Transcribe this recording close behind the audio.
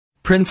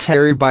Prince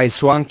Harry buys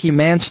Swanky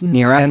mansion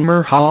near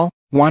Anmer Hall,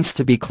 wants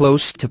to be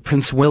close to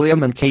Prince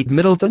William and Kate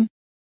Middleton.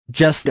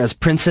 Just as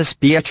Princess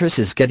Beatrice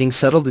is getting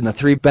settled in a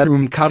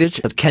 3-bedroom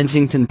cottage at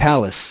Kensington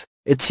Palace,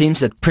 it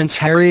seems that Prince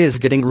Harry is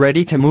getting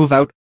ready to move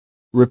out.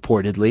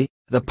 Reportedly,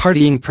 the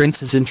partying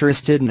prince is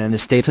interested in an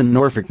estate in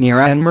Norfolk near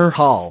Anmer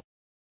Hall.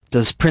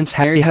 Does Prince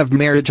Harry have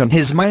marriage on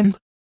his mind?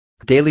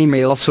 Daily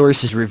Mail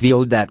sources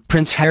revealed that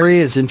Prince Harry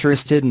is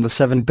interested in the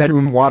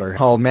 7-bedroom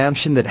Waterhall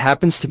mansion that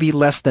happens to be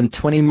less than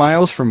 20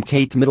 miles from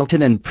Kate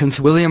Middleton and Prince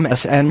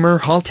William's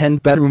Anmer Hall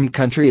 10-bedroom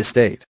country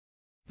estate.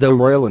 Though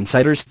royal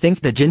insiders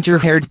think the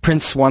ginger-haired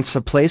prince wants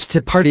a place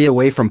to party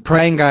away from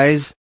prying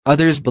eyes,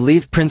 others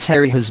believe Prince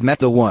Harry has met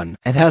the one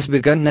and has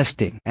begun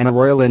nesting, and a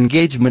royal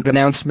engagement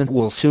announcement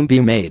will soon be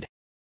made.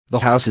 The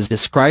house is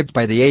described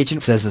by the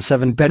agents as a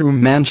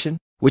 7-bedroom mansion,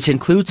 which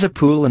includes a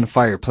pool and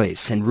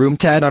fireplace and room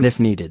to add on if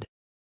needed.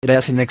 It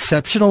has an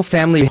exceptional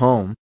family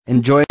home,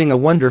 enjoying a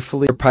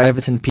wonderfully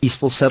private and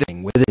peaceful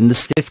setting within the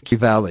Swanky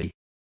Valley.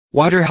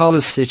 Waterhall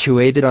is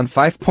situated on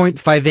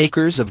 5.5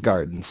 acres of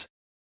gardens.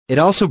 It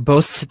also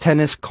boasts a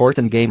tennis court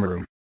and game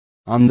room.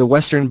 On the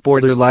western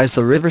border lies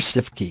the River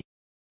Swanky.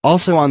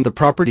 Also on the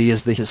property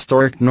is the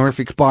historic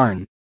Norfolk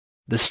barn.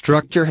 The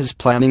structure has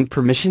planning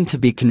permission to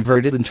be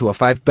converted into a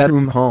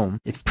 5-bedroom home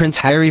if Prince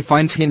Harry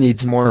finds he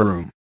needs more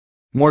room.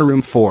 More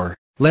room for,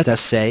 let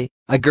us say,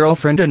 a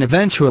girlfriend and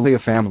eventually a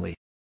family.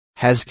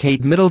 Has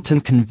Kate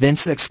Middleton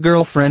convinced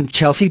ex-girlfriend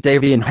Chelsea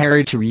Davy and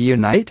Harry to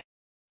reunite?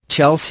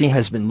 Chelsea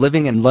has been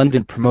living in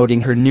London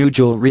promoting her new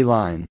jewelry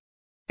line.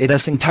 It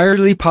is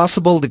entirely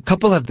possible the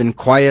couple have been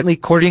quietly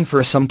courting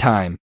for some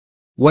time.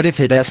 What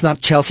if it is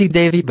not Chelsea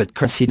Davy but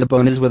Cressida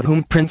Bonas with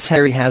whom Prince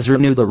Harry has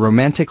renewed a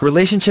romantic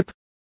relationship?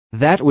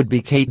 That would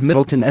be Kate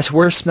Middleton's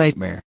worst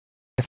nightmare.